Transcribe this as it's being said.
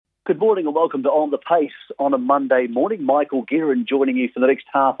Good morning and welcome to On the Pace on a Monday morning. Michael Guerin joining you for the next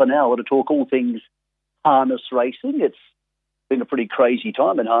half an hour to talk all things harness racing. It's been a pretty crazy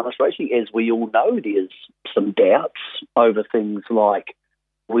time in harness racing. As we all know, there's some doubts over things like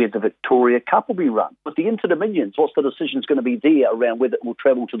where the Victoria Cup will be run. With the Inter-Dominions, what's the decision going to be there around whether it will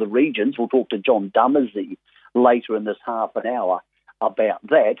travel to the regions? We'll talk to John Dummersey later in this half an hour about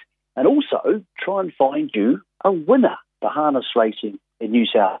that. And also try and find you a winner. The harness racing in New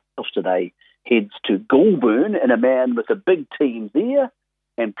South Wales today heads to Goulburn, and a man with a big team there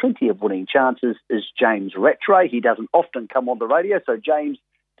and plenty of winning chances is James Rattray. He doesn't often come on the radio, so James,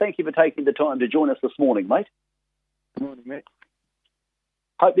 thank you for taking the time to join us this morning, mate. Good morning, mate.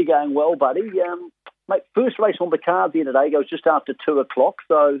 Hope you're going well, buddy. Mate, first race on the card there today goes just after 2 o'clock,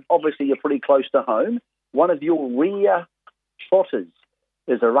 so obviously you're pretty close to home. One of your rare trotters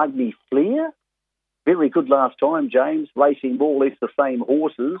is a Rugby Flair. Very good last time, James, racing more or less the same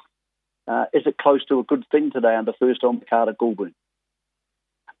horses. Is it close to a good thing today on the first on the card at Goulburn?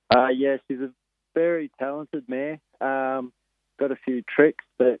 Yeah, she's a very talented mare. Got a few tricks,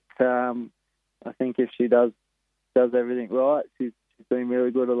 but I think if she does everything right, she's been really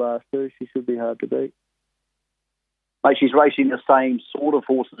good the last two. She should be hard to beat. Mate, she's racing the same sort of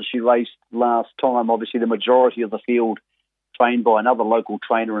horses she raced last time. Obviously, the majority of the field trained by another local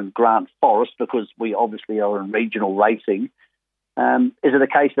trainer in Grant Forest, because we obviously are in regional racing. Is it a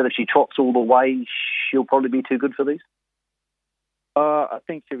case that if she trots all the way, she'll probably be too good for these? I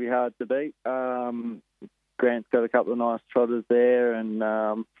think she'll be hard to beat. Grant's got a couple of nice trotters there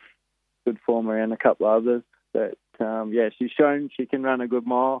and good form around a couple of others. But, yeah, she's shown she can run a good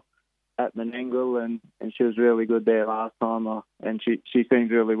mile at Menangle, and she was really good there last time. And she seems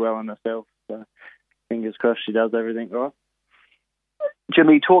really well in herself. So fingers crossed she does everything right.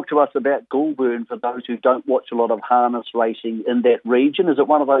 Jimmy, talk to us about Goulburn for those who don't watch a lot of harness racing in that region. Is it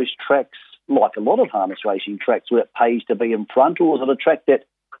one of those tracks, like a lot of harness racing tracks, where it pays to be in front, or is it a track that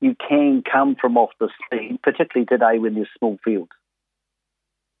you can come from off the speed, particularly today when there's small fields?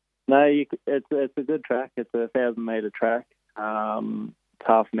 No, it's a good track. It's a 1,000-metre track. It's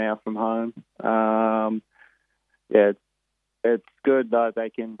half an hour from home. Yeah, it's good, though.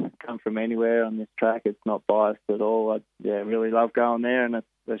 They can come from anywhere on this track. It's not biased at all. I really love going there, and it's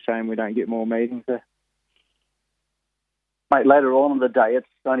a shame we don't get more meetings there. Mate, later on in the day, it's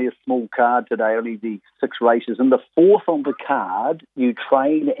only a small card today, only the 6 races. And the fourth on the card, you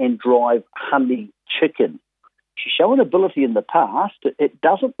train and drive Honey Chicken. She's shown ability in the past. It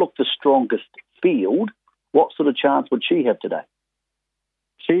doesn't look the strongest field. What sort of chance would she have today?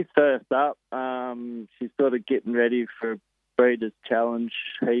 She's first up. She's sort of getting ready for Breeders' Challenge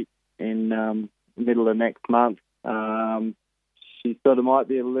heat in middle of next month. She sort of might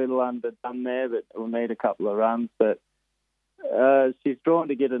be a little underdone there, but will need a couple of runs. But she's drawn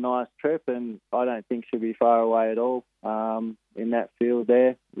to get a nice trip, and I don't think she'll be far away at all in that field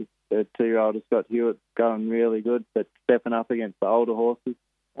there. The 2-year-old Scott Hewitt going really good, but stepping up against the older horses.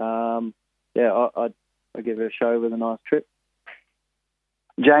 I'd give her a show with a nice trip.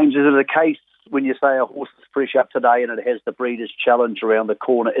 James, is it a case when you say a horse is fresh up today and it has the Breeders' Challenge around the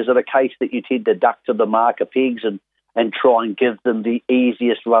corner, is it a case that you tend to duck to the marker pegs and try and give them the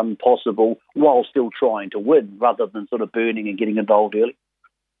easiest run possible while still trying to win, rather than sort of burning and getting involved early?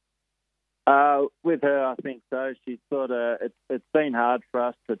 With her, I think so. She's sort of it's been hard for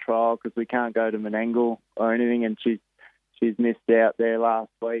us to trial because we can't go to Menangle or anything, and she's missed out there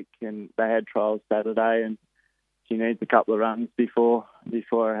last week, and they had trials Saturday, and she needs a couple of runs before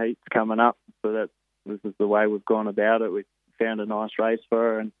her heat's coming up. So this is the way we've gone about it. We found a nice race for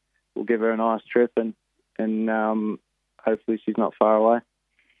her, and we'll give her a nice trip, and hopefully she's not far away.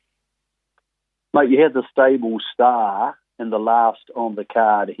 Mate, you had the stable star in the last on the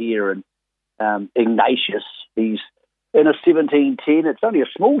card here, and Ignatius, he's in a 17-10. It's only a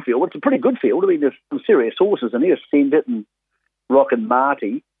small field. It's a pretty good field. I mean, there's some serious horses in here, Send It and Rockin'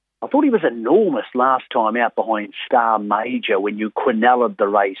 Marty. I thought he was enormous last time out behind Star Major when you quinelled the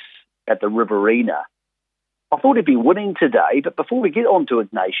race at the Riverina. I thought he'd be winning today, but before we get on to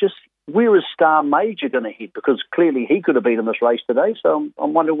Ignatius, where is Star Major going to head? Because clearly he could have beaten this race today, so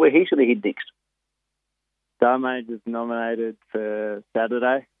I'm wondering where he's going to head next. Star Major's nominated for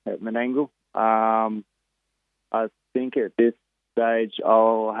Saturday at Menangle. I think at this stage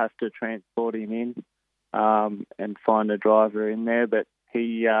I'll have to transport him in and find a driver in there, but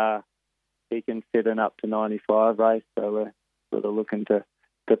he can fit an up to 95 race, so we're sort of looking to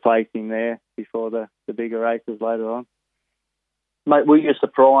place him there before the bigger races later on. Mate, were you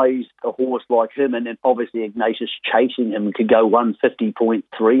surprised a horse like him, and then obviously Ignatius chasing him, could go 150.3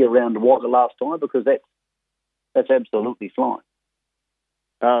 around Wagga last time? Because that's absolutely flying.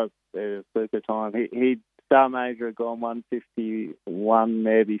 a super time. He Star Major had gone 151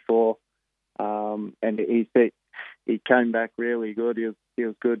 there before, and he came back really good. He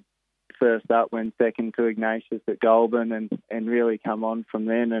was good first up, went second to Ignatius at Goulburn, and really come on from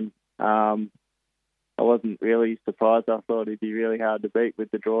then. And I wasn't really surprised. I thought he'd be really hard to beat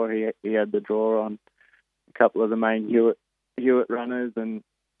with the draw. He had the draw on a couple of the main Hewitt runners, and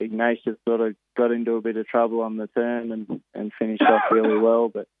Ignatius sort of got into a bit of trouble on the turn and finished off really well.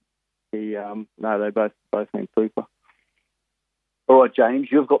 But they both went super. All right, James,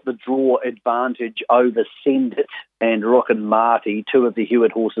 you've got the draw advantage over Send It and Rockin' Marty, two of the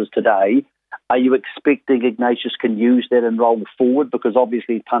Hewitt horses today. Are you expecting Ignatius can use that and roll forward? Because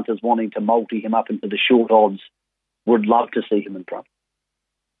obviously punters wanting to multi him up into the short odds would love to see him in front.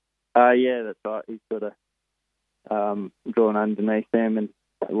 Yeah, that's right. He's sort of drawn underneath them, and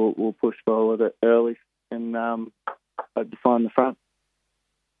we'll push forward it early and hope to find the front.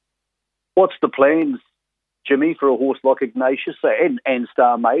 What's the plans, Jimmy, for a horse like Ignatius and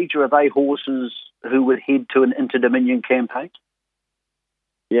Star Major? Are they horses who would head to an Inter-Dominion campaign?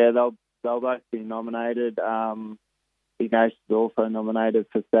 Yeah, they'll both be nominated. Ignatius is also nominated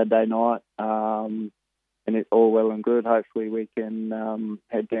for Saturday night, and it's all well and good. Hopefully we can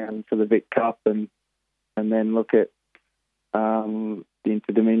head down to the Vic Cup and then look at the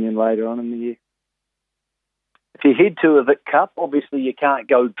Inter-Dominion later on in the year. If you head to a Vic Cup, obviously you can't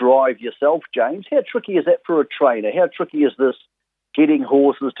go drive yourself, James. How tricky is that for a trainer? How tricky is this getting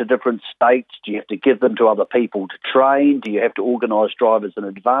horses to different states? Do you have to give them to other people to train? Do you have to organise drivers in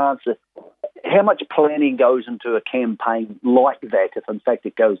advance? How much planning goes into a campaign like that, if in fact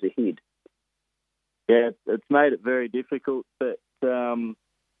it goes ahead? Yeah, it's made it very difficult, but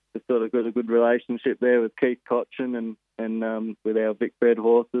we've sort of got a good relationship there with Keith Cochin and with our Vic bred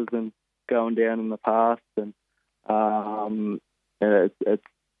horses and going down in the past, and it's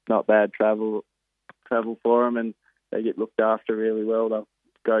not bad travel for them, and they get looked after really well. They'll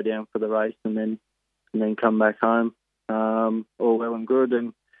go down for the race and then come back home, all well and good.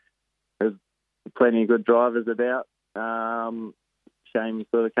 And there's plenty of good drivers about. Shame you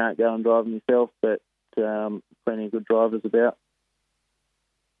sort of can't go and drive them yourself, but plenty of good drivers about.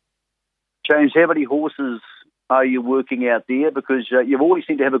 James, how many horses are you working out there? Because you've always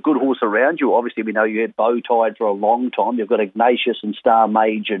seemed to have a good horse around you. Obviously, we know you had Bowtide for a long time. You've got Ignatius and Star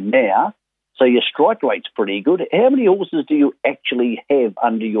Major now. So your strike rate's pretty good. How many horses do you actually have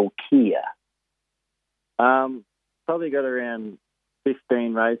under your care? Probably got around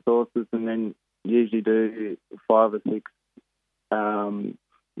 15 race horses, and then usually do 5 or 6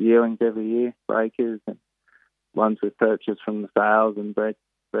 yearlings every year, breakers, and ones we've purchased from the sales and bred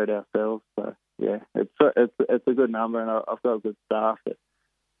ourselves. So yeah, it's a good number, and I've got a good staff that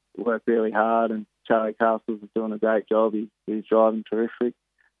work really hard. And Charlie Castles is doing a great job. He's driving terrific,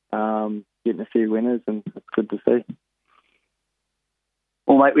 getting a few winners, and it's good to see.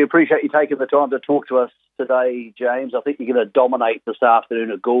 Well, mate, we appreciate you taking the time to talk to us today, James. I think you're going to dominate this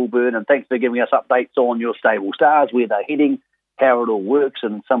afternoon at Goulburn, and thanks for giving us updates on your stable stars, where they're heading, how it all works,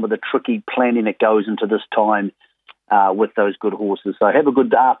 and some of the tricky planning that goes into this time with those good horses. So have a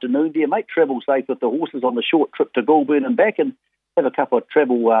good afternoon, dear mate. Travel safe with the horses on the short trip to Goulburn and back, and have a couple of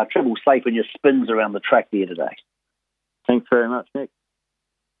travel safe in your spins around the track there today. Thanks very much, Nick.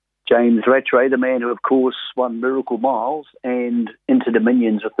 James Rattray, the man who, of course, won Miracle Miles and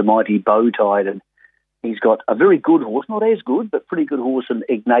Inter-Dominions with the mighty Bowtide. And he's got a very good horse, not as good, but pretty good horse in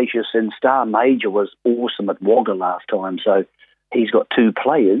Ignatius, and Star Major was awesome at Wagga last time. So he's got 2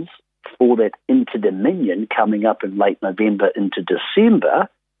 players for that Inter-Dominion coming up in late November into December.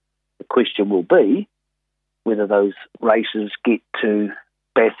 The question will be whether those races get to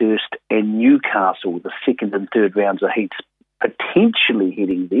Bathurst and Newcastle, the second and third rounds of heats, potentially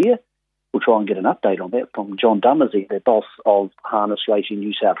heading there. We'll try and get an update on that from John Dummersey, the boss of Harness Racing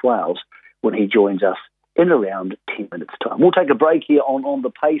New South Wales, when he joins us in around 10 minutes' time. We'll take a break here on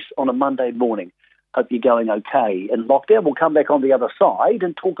The Pace on a Monday morning. Hope you're going okay in lockdown. We'll come back on the other side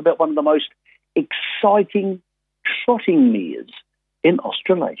and talk about one of the most exciting trotting mares in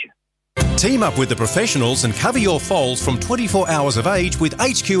Australasia. Team up with the professionals and cover your foals from 24 hours of age with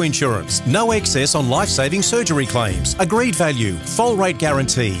HQ Insurance. No excess on life-saving surgery claims. Agreed value, foal rate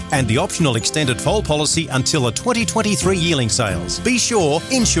guarantee, and the optional extended foal policy until the 2023 yearling sales. Be sure,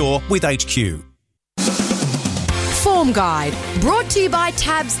 insure with HQ. Form Guide, brought to you by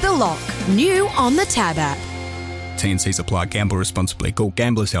Tabs the Lock. New on the Tab app. T&Cs apply. Gamble responsibly. Call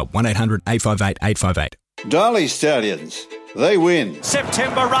Gamblers Help 1-800-858-858. Darley Stallions, they win.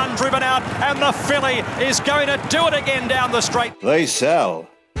 September run driven out, and the filly is going to do it again down the straight. They sell.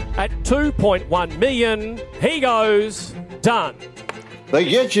 At 2.1 million, he goes, done. They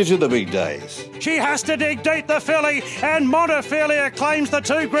get you to the big days. She has to dig deep, the filly, and Montefilia claims the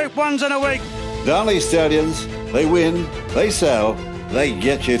 2 Group 1s in a week. Darley Stallions, they win, they sell, they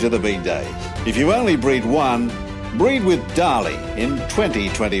get you to the big days. If you only breed one, breed with Darley in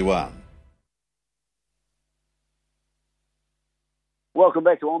 2021. Welcome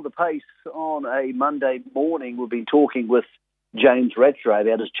back to On the Pace on a Monday morning. We've been talking with James Rattray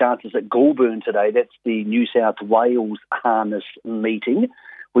about his chances at Goulburn today. That's the New South Wales harness meeting.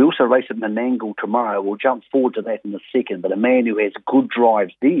 We also race at Menangle tomorrow. We'll jump forward to that in a second. But a man who has good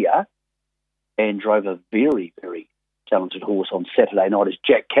drives there and drove a very, very talented horse on Saturday night is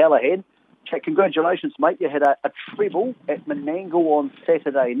Jack Callahan. Jack, congratulations, mate. You had a treble at Menangle on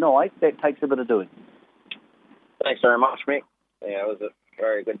Saturday night. That takes a bit of doing. Thanks very much, Mick. Yeah, it was a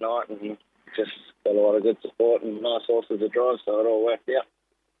very good night and just got a lot of good support and nice horses to drive, so it all worked out.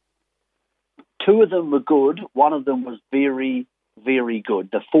 2 of them were good. One of them was very, very good.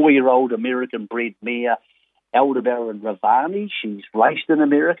 The 4-year-old American-bred mare, Aldebaran Ravani. She's raced in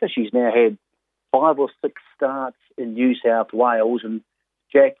America. She's now had 5 or 6 starts in New South Wales. And,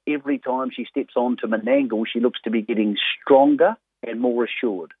 Jack, every time she steps onto Menangle, she looks to be getting stronger and more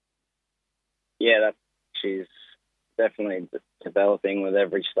assured. Yeah, she's definitely developing with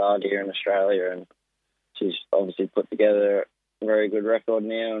every start here in Australia, and she's obviously put together a very good record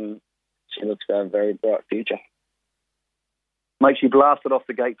now, and she looks to have a very bright future. Mate, she blasted off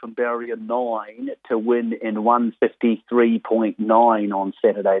the gate from barrier 9 to win in 153.9 on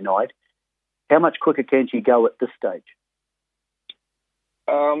Saturday night. How much quicker can she go at this stage?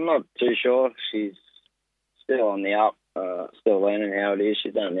 I'm not too sure. She's still on the up, still learning how it is.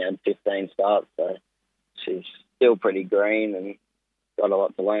 She's only had 15 starts, so she's still pretty green and got a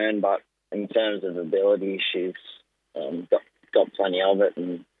lot to learn, but in terms of ability, she's got plenty of it,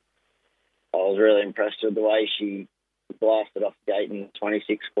 and I was really impressed with the way she blasted off the gate in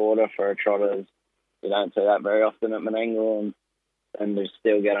 26 quarter for a trotter. You don't see that very often at Menangle, and to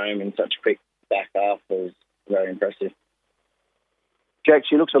still get home in such a quick back half was very impressive. Jack,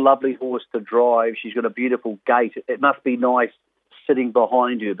 she looks a lovely horse to drive. She's got a beautiful gait. It must be nice sitting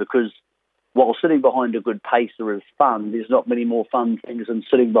behind her, because while sitting behind a good pacer is fun, there's not many more fun things than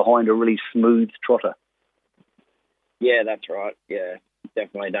sitting behind a really smooth trotter. Yeah, that's right. Yeah,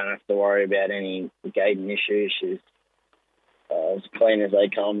 definitely don't have to worry about any gaiting issues. She's as clean as they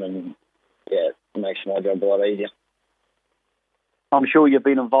come, and yeah, it makes my job a lot easier. I'm sure you've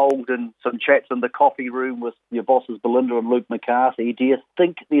been involved in some chats in the coffee room with your bosses Belinda and Luke McCarthy. Do you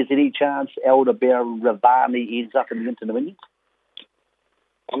think there's any chance Aldebaran Ravani ends up in the Inter-Dominions?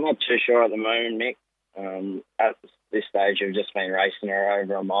 I'm not too sure at the moment, Mick. At this stage, we've just been racing her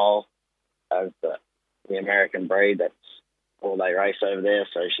over a mile as the American breed. That's all they race over there,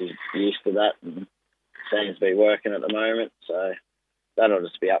 so she's used to that and seems to be working at the moment. So that'll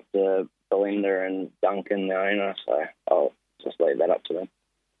just be up to Belinda and Duncan, the owner, so I'll just leave that up to them.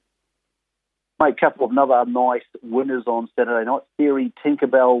 Mate, a couple of another nice winners on Saturday night. Theory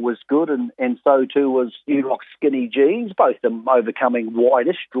Tinkerbell was good, and so too was Urock Skinny Jeans, both of them overcoming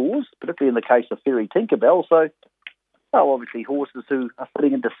widest draws, particularly in the case of Theory Tinkerbell. So, obviously horses who are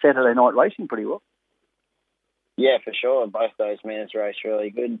fitting into Saturday night racing pretty well. Yeah, for sure. Both those mares race really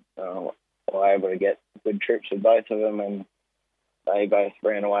good. Were able to get good trips with both of them, and they both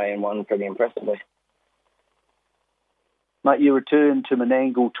ran away and won pretty impressively. Mate, you return to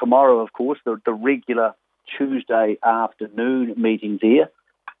Menangle tomorrow, of course, the regular Tuesday afternoon meeting there.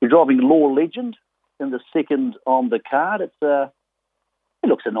 You're driving Law Legend in the second on the card. It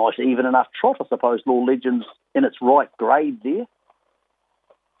looks a nice, even enough trot, I suppose. Law Legend's in its right grade there.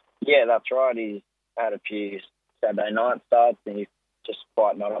 Yeah, that's right. He's had a few Saturday night starts and he's just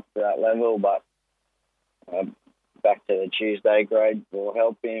quite not up to that level, but back to the Tuesday grade will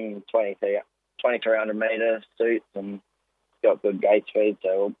help him. 2,300 metre suits and got good gate speed,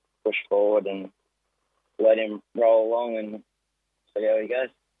 so we'll push forward and let him roll along and see how he goes.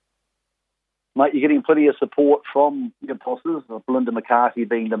 Mate, you're getting plenty of support from your bosses, Belinda McCarthy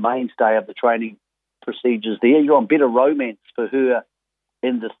being the mainstay of the training procedures there. You're on Better Romance for her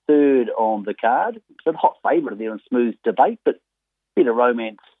in the third on the card. It's a hot favourite there in Smooth Debate, but Better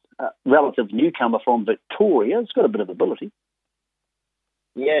Romance, relative newcomer from Victoria, has got a bit of ability.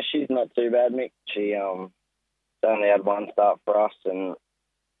 Yeah, she's not too bad, Mick. She only had one start for us and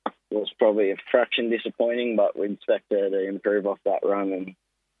was probably a fraction disappointing, but we expect her to improve off that run,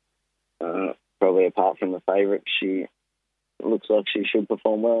 and probably apart from the favourite, she looks like she should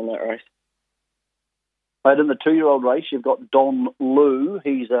perform well in that race. But in the 2-year-old race, you've got Don Lou.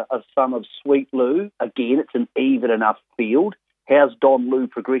 He's a son of Sweet Lou. Again, it's an even enough field. How's Don Lou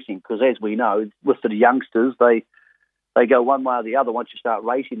progressing? Because as we know, with the youngsters, they they go one way or the other once you start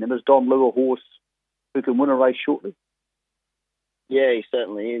racing them. Is Don Liu a horse who can win a race shortly? Yeah, he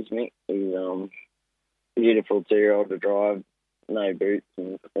certainly is, Mick. He's beautiful 2-year-old to drive, no boots,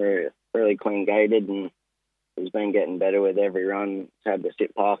 and really clean gated, and he's been getting better with every run. He's had to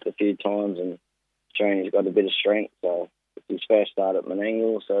sit past a few times and showing he's got a bit of strength. So it's his first start at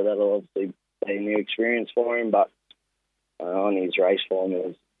Menangle, so that'll obviously be a new experience for him. But on his race form,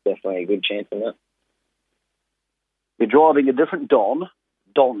 there's definitely a good chance in that. You're driving a different Don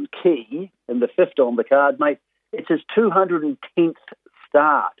Key, in the 5th on the card, mate. It's his 210th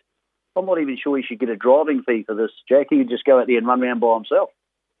start. I'm not even sure he should get a driving fee for this, Jack. He could just go out there and run around by himself.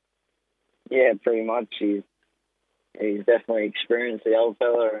 Yeah, pretty much. He's definitely experienced, the old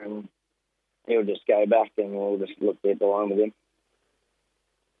fella, and he'll just go back and we'll just look at the line with him.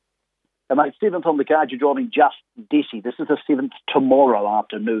 And mate, 7th on the card, you're driving Just Desi. This is the 7th tomorrow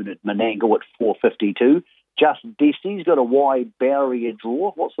afternoon at Menangle at 4:52. Just Desi's got a wide barrier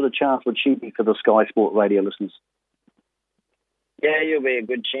draw. What sort of chance would she be for the Sky Sport radio listeners? Yeah, he'll be a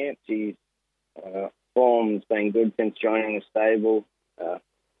good chance. His form's been good since joining the stable.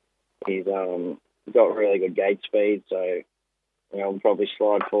 He's got really good gate speed, so we'll probably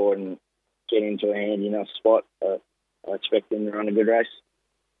slide forward and get into a handy enough spot. I expect him to run a good race.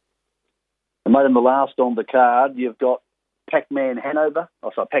 And mate, in the last on the card, you've got Pac-Man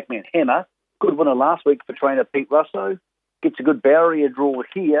Hammer. Good winner last week for trainer Pete Russo. Gets a good barrier draw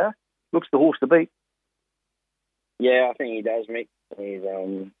here. Looks the horse to beat. Yeah, I think he does, Mick. He's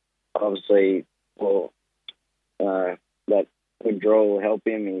obviously, that good draw will help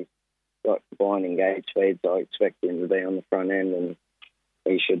him. He's got blinding gate speed, so I expect him to be on the front end, and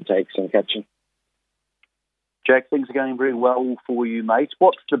he should take some catching. Jack, things are going very well for you, mate.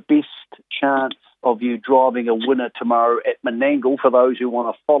 What's the best chance of you driving a winner tomorrow at Menangle for those who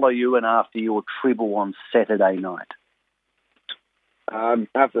want to follow you and after your treble on Saturday night? I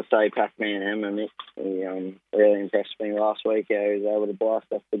have to say Pac-Man Hammer, Mick. He really impressed me last week. How he was able to blast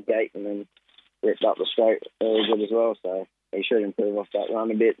off the gate and then ripped up the straight really good as well. So he should improve off that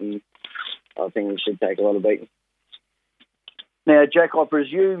run a bit, and I think he should take a lot of beating. Now, Jack, I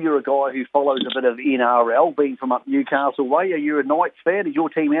presume you're a guy who follows a bit of NRL, being from up Newcastle way. Are you a Knights fan? Is your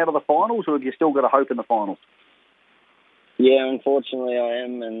team out of the finals, or have you still got a hope in the finals? Yeah, unfortunately I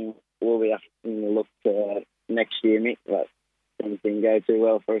am, and we'll be having to look next year, Mick. But things didn't go too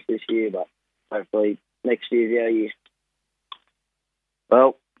well for us this year, but hopefully next year's our year.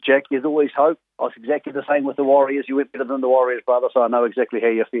 Well, Jack, there's always hope. I was exactly the same with the Warriors. You went better than the Warriors, brother, so I know exactly how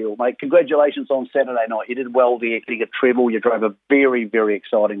you feel, mate. Congratulations on Saturday night. You did well there, getting a treble. You drove a very, very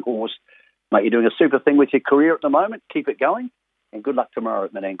exciting horse. Mate, you're doing a super thing with your career at the moment. Keep it going, and good luck tomorrow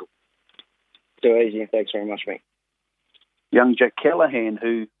at Menangle. Too easy. Thanks very much, mate. Young Jack Callaghan,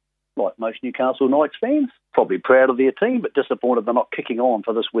 who, like most Newcastle Knights fans, probably proud of their team, but disappointed they're not kicking on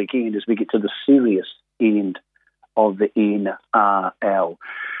for this weekend as we get to the serious end of the NRL.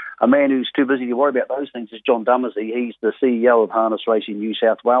 A man who's too busy to worry about those things is John Dummersey. He's the CEO of Harness Racing New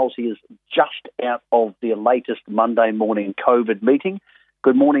South Wales. He is just out of their latest Monday morning COVID meeting.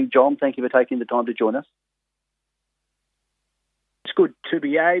 Good morning, John. Thank you for taking the time to join us. It's good to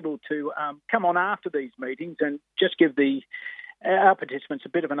be able to come on after these meetings and just give our participants a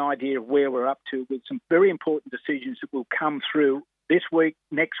bit of an idea of where we're up to with some very important decisions that will come through this week,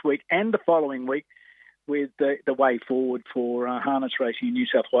 next week and the following week, with the way forward for harness racing in New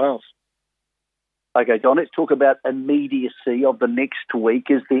South Wales. Okay, John, let's talk about immediacy of the next week.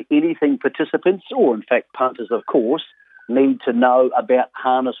 Is there anything participants, or in fact punters, of course, need to know about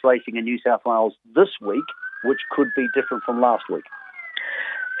harness racing in New South Wales this week, which could be different from last week?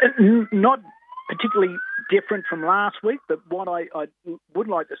 Not particularly different from last week, but what I would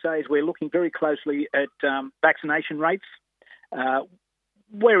like to say is we're looking very closely at vaccination rates.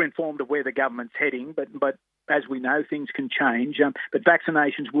 We're informed of where the government's heading, but as we know, things can change. But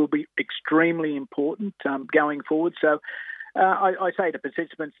vaccinations will be extremely important going forward. So I say to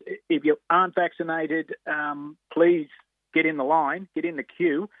participants, if you aren't vaccinated, please get in the line, get in the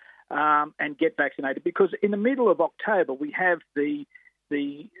queue, and get vaccinated. Because in the middle of October, we have the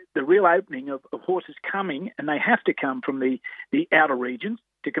real opening of horses coming, and they have to come from the outer regions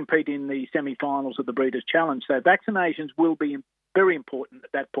to compete in the semi-finals of the Breeders' Challenge. So vaccinations will be very important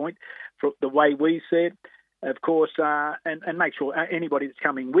at that point for the way we see it, of course, and make sure anybody that's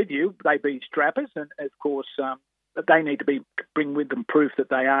coming with you, they be strappers, and of course they need to bring with them proof that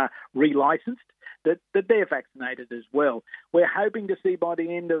they are relicensed, that they're vaccinated as well. We're hoping to see by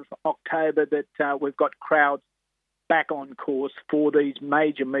the end of October that we've got crowds back on course for these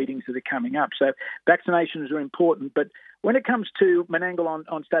major meetings that are coming up. So vaccinations are important, but when it comes to Menangle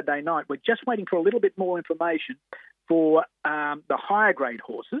on Saturday night, we're just waiting for a little bit more information for the higher grade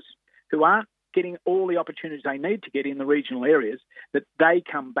horses who aren't getting all the opportunities they need to get in the regional areas, that they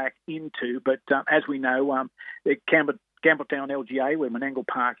come back into. But as we know, the Campbelltown LGA, where Menangle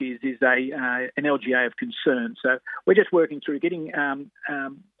Park is an LGA of concern. So we're just working through getting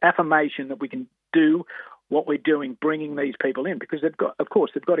affirmation that we can do what we're doing, bringing these people in, because they've got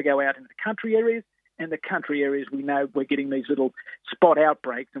to go out into the country areas, and the country areas we know we're getting these little spot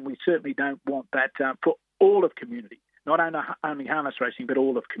outbreaks, and we certainly don't want that for all of community, not only harness racing, but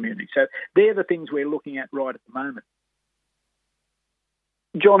all of community. So they're the things we're looking at right at the moment.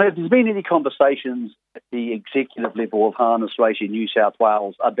 John, have there been any conversations at the executive level of Harness Racing New South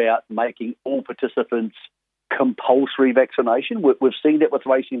Wales about making all participants compulsory vaccination? We've seen that with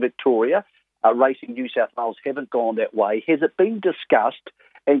Racing Victoria. Racing New South Wales haven't gone that way. Has it been discussed,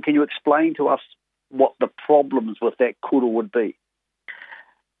 and can you explain to us what the problems with that could or would be?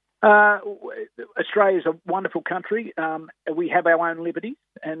 Australia's a wonderful country. We have our own liberties,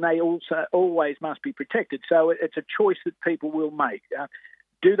 and they also always must be protected. So it's a choice that people will make.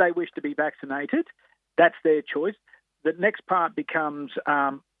 Do they wish to be vaccinated? That's their choice. The next part becomes,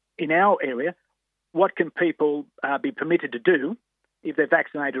 in our area, what can people be permitted to do if they're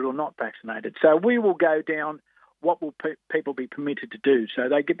vaccinated or not vaccinated? So we will go down what will people be permitted to do. So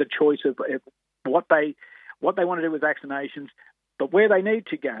they get the choice of what they want to do with vaccinations, but where they need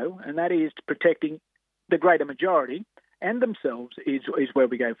to go, and that is protecting the greater majority and themselves, is where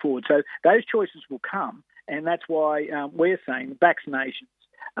we go forward. So those choices will come, and that's why we're saying vaccinations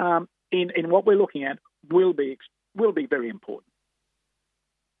in what we're looking at will be very important.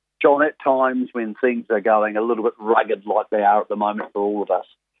 John, at times when things are going a little bit rugged like they are at the moment for all of us,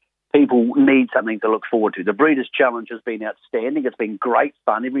 people need something to look forward to. The Breeders' Challenge has been outstanding. It's been great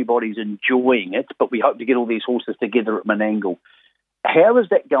fun. Everybody's enjoying it, but we hope to get all these horses together at Menangle. How is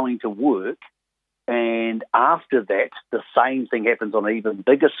that going to work? And after that, the same thing happens on an even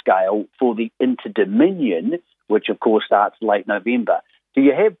bigger scale for the Inter-Dominion, which of course starts late November. Do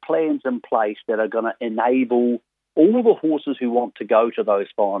you have plans in place that are going to enable all the horses who want to go to those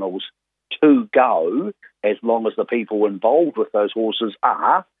finals to go, as long as the people involved with those horses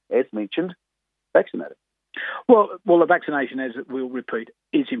are, as mentioned, vaccinated? Well, the vaccination, as we'll repeat,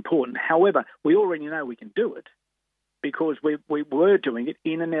 is important. However, we already know we can do it because we were doing it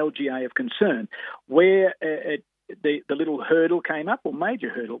in an LGA of concern, where the little hurdle came up, or major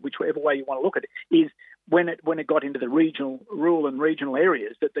hurdle, whichever way you want to look at it, is when it got into the rural and regional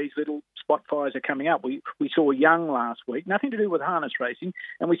areas that these little spot fires are coming up. We saw Young last week, nothing to do with harness racing,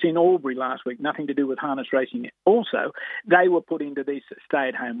 and we seen Albury last week, nothing to do with harness racing also. They were put into this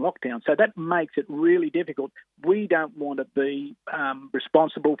stay-at-home lockdown, so that makes it really difficult. We don't want to be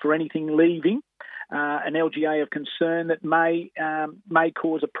responsible for anything leaving an LGA of concern that may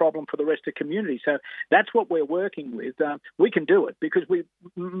cause a problem for the rest of the community. So that's what we're working with. We can do it because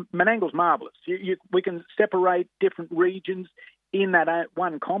Menangle's marvellous. We can separate different regions in that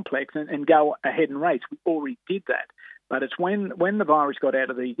one complex and go ahead and race. We already did that. But it's when the virus got out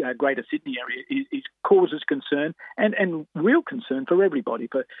of the Greater Sydney area, it causes concern and real concern for everybody,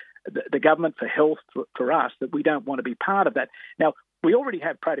 for the government, for health, for us, that we don't want to be part of that. Now, we already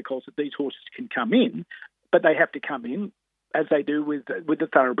have protocols that these horses can come in, but they have to come in, as they do with the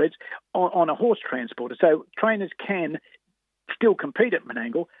thoroughbreds, on a horse transporter. So trainers can still compete at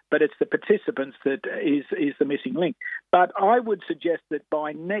Menangle, but it's the participants that is the missing link. But I would suggest that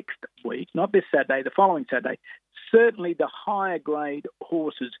by next week, not this Saturday, the following Saturday, certainly the higher grade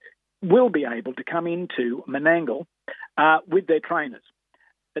horses will be able to come into Menangle with their trainers.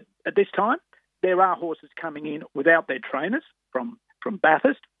 At this time, there are horses coming in without their trainers from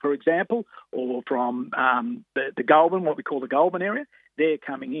Bathurst, for example, or from the Goulburn, what we call the Goulburn area. They're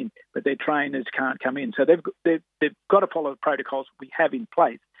coming in, but their trainers can't come in. So they've got to follow the protocols we have in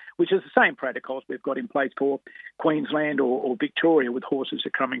place, which is the same protocols we've got in place for Queensland or Victoria with horses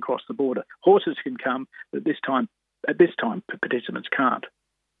that are coming across the border. Horses can come, but at this time, participants can't.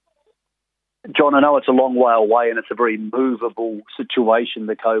 John, I know it's a long way away and it's a very movable situation,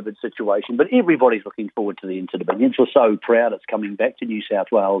 the COVID situation, but everybody's looking forward to the Inter-Dominion. We're so proud it's coming back to New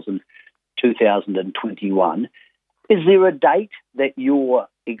South Wales in 2021. Is there a date that your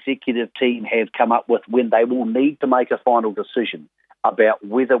executive team have come up with when they will need to make a final decision about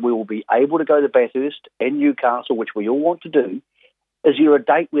whether we will be able to go to Bathurst and Newcastle, which we all want to do? Is there a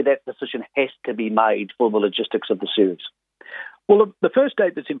date where that decision has to be made for the logistics of the series? Well, the first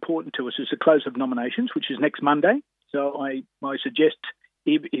date that's important to us is the close of nominations, which is next Monday. So I suggest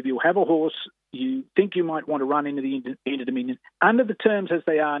if you have a horse you think you might want to run into the Inter-Dominion, under the terms as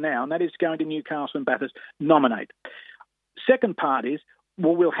they are now, and that is going to Newcastle and Bathurst, nominate. Second part is,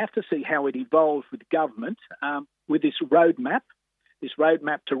 well, we'll have to see how it evolves with government. with this roadmap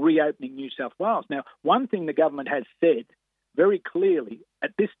to reopening New South Wales. Now, one thing the government has said very clearly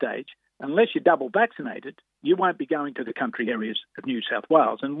at this stage, unless you're double vaccinated, you won't be going to the country areas of New South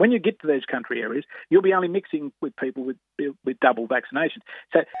Wales. And when you get to those country areas, you'll be only mixing with people with double vaccination.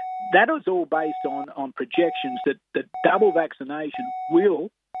 So that is all based on projections that double vaccination will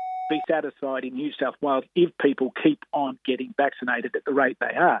be satisfied in New South Wales if people keep on getting vaccinated at the rate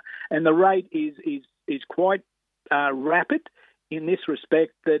they are. And the rate is quite rapid in this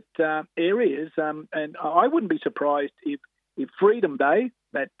respect that areas, and I wouldn't be surprised if Freedom Day,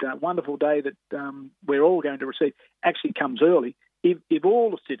 that wonderful day that we're all going to receive, actually comes early, if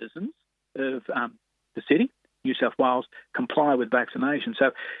all the citizens of the city, New South Wales, comply with vaccination.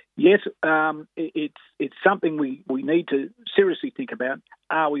 So, yes, it's something we need to seriously think about.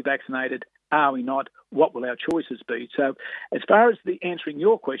 Are we vaccinated? Are we not? What will our choices be? So, as far as answering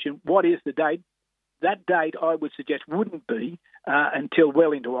your question, what is the date? That date, I would suggest, wouldn't be until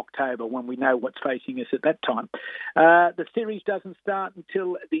well into October, when we know what's facing us at that time. The series doesn't start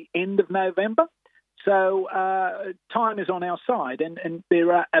until the end of November, so time is on our side, and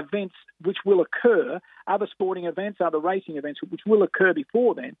there are events which will occur, other sporting events, other racing events, which will occur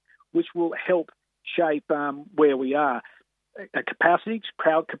before then, which will help shape where we are.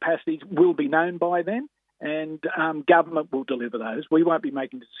 Crowd capacities will be known by then, and government will deliver those. We won't be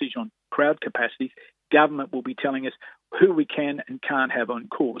making a decision on crowd capacities. Government will be telling us who we can and can't have on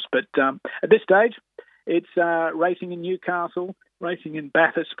course. But at this stage, it's racing in Newcastle, racing in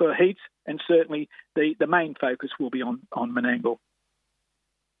Bathurst for heats, and certainly the main focus will be on Menangle.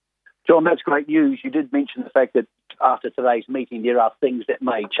 John, that's great news. You did mention the fact that after today's meeting, there are things that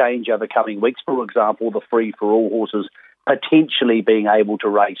may change over coming weeks. For example, the free-for-all horses potentially being able to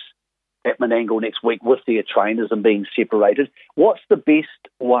race at Menangle next week with their trainers and being separated. What's the best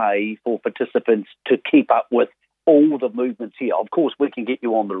way for participants to keep up with all the movements here? Of course, we can get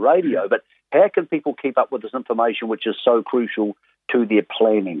you on the radio, but how can people keep up with this information, which is so crucial to their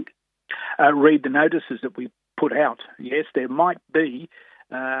planning? Read the notices that we put out. Yes, there might be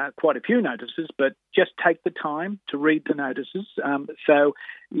quite a few notices, but just take the time to read the notices. So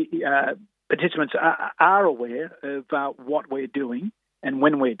participants are aware of what we're doing and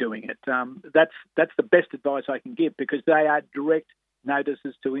when we're doing it. That's the best advice I can give, because they are direct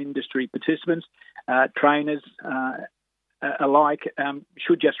notices to industry participants, trainers alike.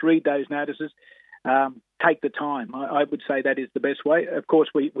 Should just read those notices. Take the time. I would say that is the best way. Of course,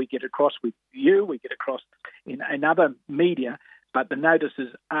 we get across with you, we get across in other media, but the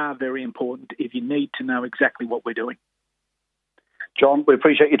notices are very important if you need to know exactly what we're doing. John, we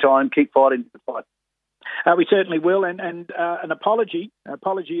appreciate your time. Keep fighting the fight. We certainly will, and an apology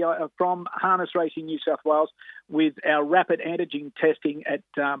from Harness Racing New South Wales with our rapid antigen testing at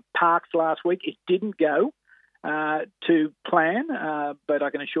Parkes last week. It didn't go to plan, but I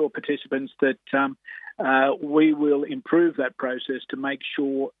can assure participants that we will improve that process to make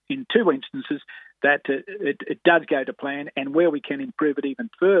sure in two instances that it does go to plan, and where we can improve it even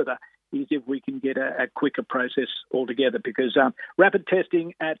further is if we can get a quicker process altogether, because rapid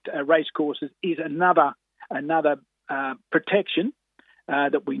testing at race courses is another protection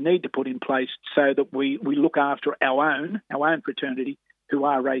that we need to put in place so that we look after our own fraternity who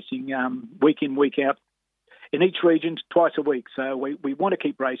are racing week in, week out in each region twice a week. So we want to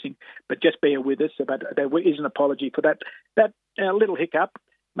keep racing, but just bear with us. But there is an apology for that little hiccup,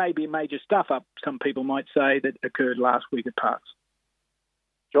 maybe a major stuff-up, some people might say, that occurred last week at Parkes.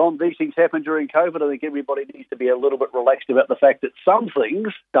 John, these things happen during COVID. I think everybody needs to be a little bit relaxed about the fact that some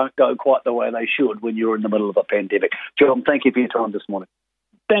things don't go quite the way they should when you're in the middle of a pandemic. John, thank you for your time this morning.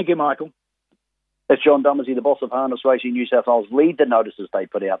 Thank you, Michael. That's John Dummersey, the boss of Harness Racing New South Wales. Read the notices they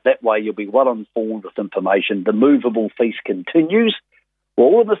put out. That way you'll be well informed with information. The movable feast continues. We're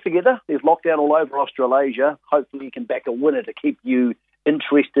all in this together. There's lockdown all over Australasia. Hopefully you can back a winner to keep you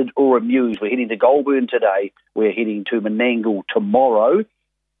interested or amused. We're heading to Goulburn today. We're heading to Menangle tomorrow,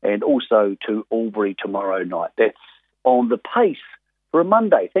 and also to Albury tomorrow night. That's on the pace for a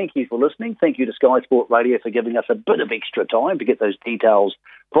Monday. Thank you for listening. Thank you to Sky Sport Radio for giving us a bit of extra time to get those details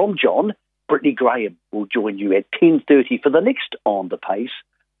from John. Brittany Graham will join you at 10:30 for the next On the Pace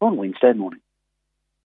on Wednesday morning.